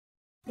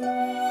When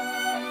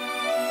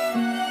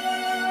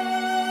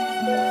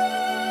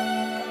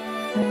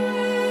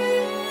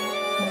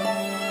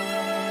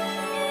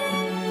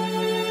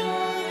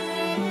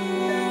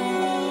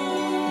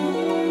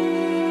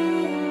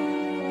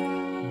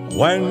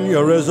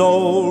you're as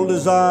old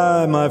as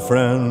I, my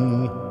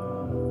friend,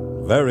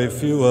 very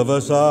few of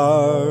us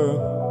are,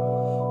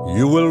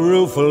 you will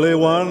ruefully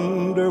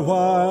wonder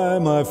why,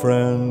 my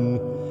friend,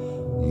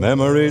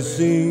 memories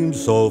seem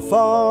so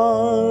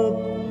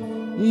far.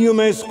 You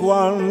may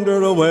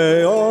squander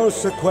away or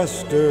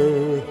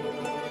sequester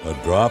a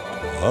drop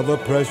of a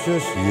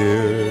precious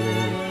year.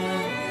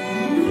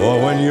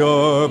 For when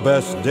your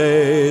best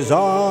days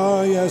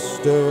are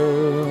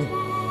yester,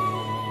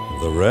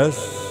 the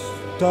rest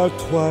are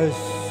twice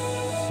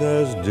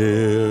as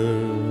dear.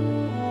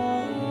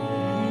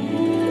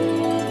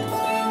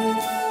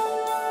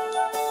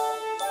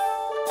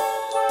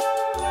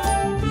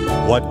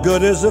 What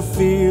good is a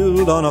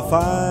field on a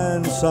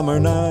fine summer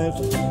night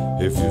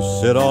if you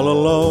sit all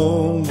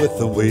alone with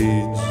the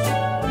weeds?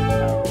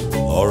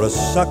 Or a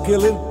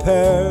succulent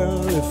pear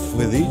if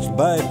with each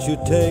bite you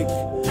take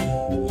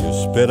you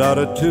spit out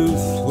a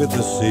tooth with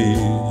the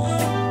seeds?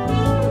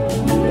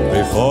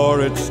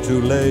 Before it's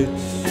too late,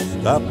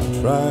 stop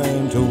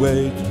trying to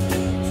wait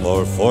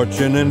for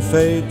fortune and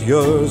fate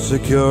you're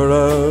secure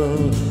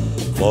of.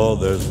 For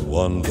there's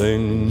one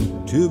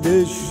thing to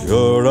be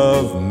sure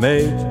of,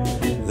 mate,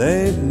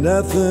 there ain't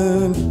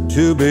nothing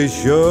to be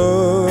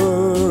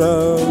sure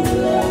of.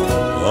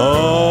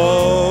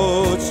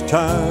 Oh, it's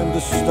time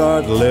to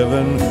start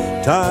living,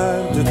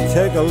 time to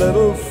take a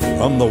little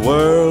from the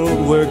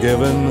world we're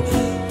given.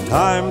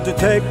 Time to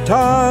take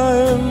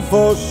time,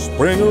 for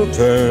spring will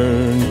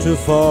turn to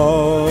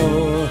fall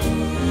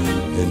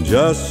in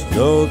just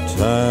no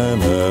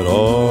time at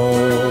all.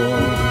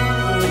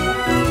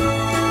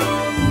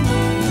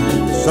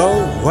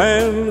 So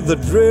when the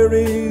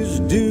drearies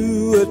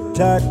do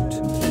attack,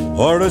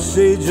 or a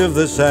siege of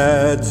the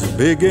sads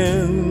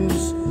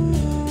begins,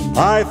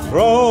 I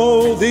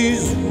throw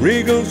these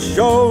regal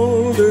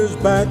shoulders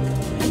back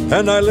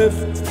and I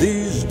lift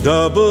these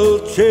double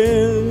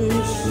chins.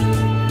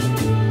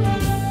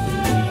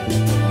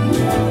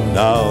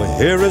 Now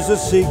here is a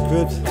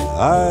secret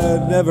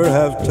I'd never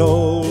have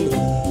told,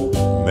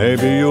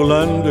 maybe you'll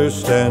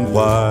understand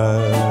why.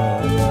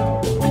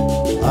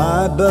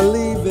 I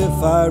believe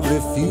if I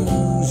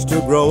refuse to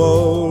grow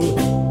old,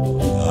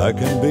 I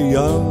can be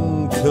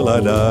young till I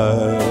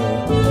die.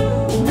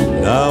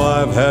 Now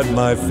I've had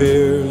my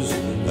fears,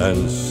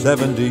 and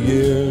 70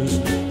 years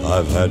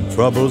I've had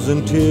troubles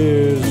and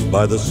tears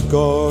by the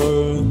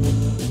score.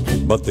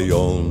 But the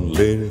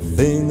only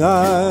thing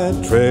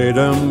I'd trade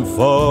 'em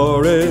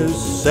for is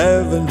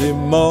 70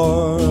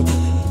 more,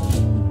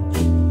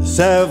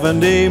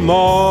 70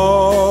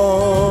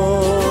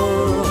 more.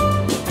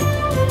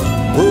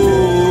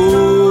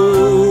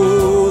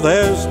 Ooh,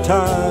 there's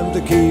time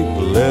to keep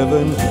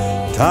living,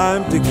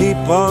 time to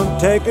keep on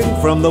taking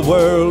from the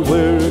world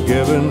we're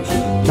given.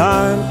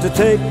 Time to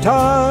take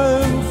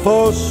time,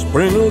 for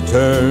spring will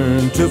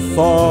turn to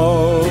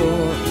fall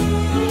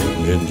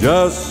in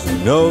just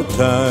no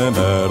time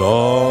at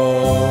all.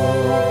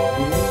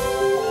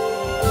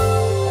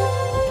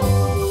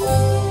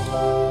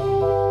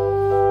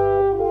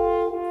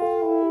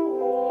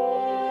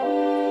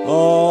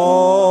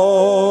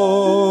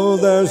 Oh,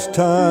 there's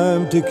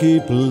time to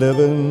keep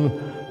living,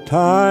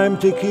 time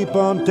to keep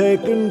on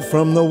taking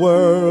from the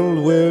world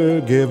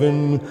we're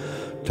given.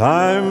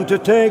 Time to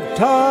take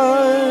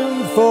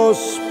time, for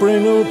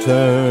spring will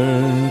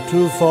turn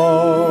to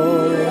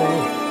fall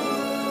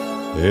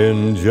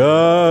in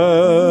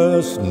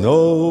just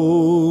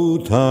no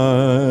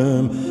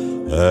time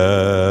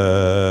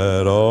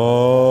at all.